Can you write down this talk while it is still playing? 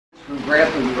from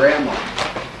Grandpa and Grandma.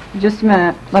 Just a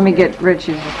minute. Let me get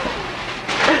Rich's.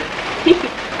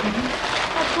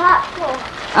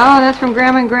 Oh, that's from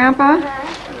Grandma and Grandpa?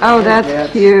 Oh,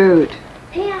 that's cute.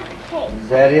 Is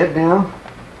that it now?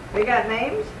 We got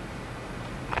names?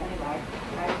 Anyway,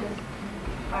 I just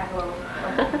find a little.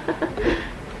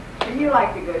 And you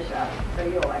like to go shopping, so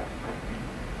you'll like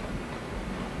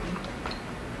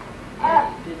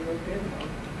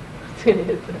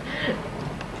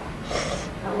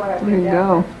There you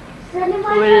go. Went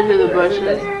into the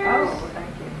bushes. Oh, thank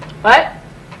you. What?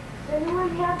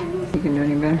 You can do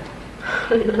any better.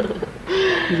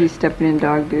 Is he stepping in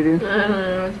dog doo-doo? I don't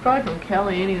know. It's probably from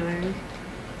Kelly anyways.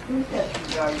 Who's that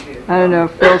from dog do? I don't know.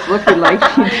 Phil's looking like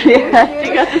she did.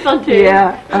 You got this on tape?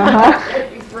 Yeah. Uh-huh.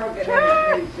 He's broken in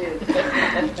his new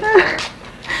shoes.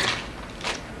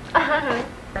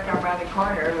 Come around the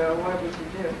corner, what would you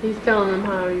do? He's telling them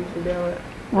how you should do it.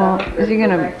 Well, is he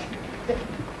gonna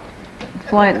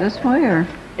fly it this way or?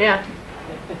 Yeah.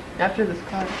 After this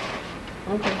car.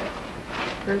 Okay.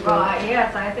 There's Well, one.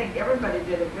 yes, I think everybody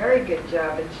did a very good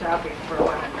job in shopping for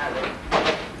one another.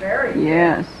 Very good.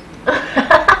 Yes.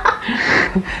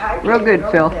 I Real can't good,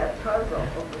 go Phil. with that puzzle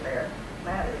over there.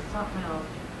 That is something else.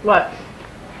 What?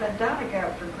 That Donna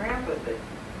got for Grandpa, but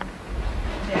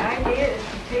the idea is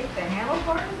to take the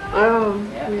handlebars off Oh,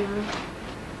 yeah.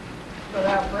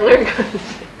 without There breaking. it goes.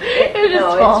 It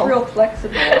just falls. real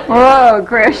flexible. Whoa,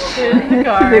 Chris. In the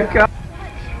car. The car.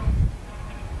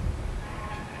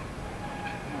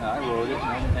 I rode it and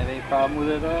I didn't have any problem with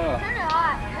it at all. Turn it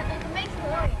off, because it makes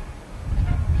noise.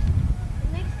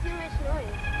 It makes too much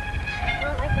noise. I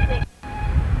don't like the big.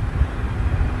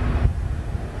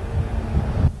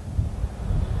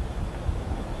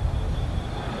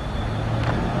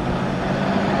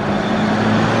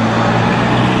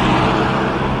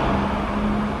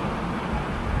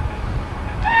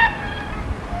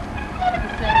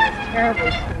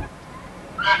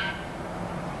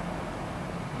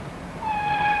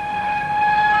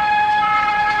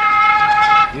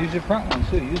 Use your front one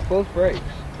too. Use both brakes.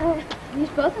 Use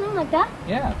both of them like that?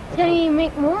 Yeah. It's gonna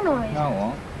make more noise. No, it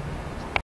won't.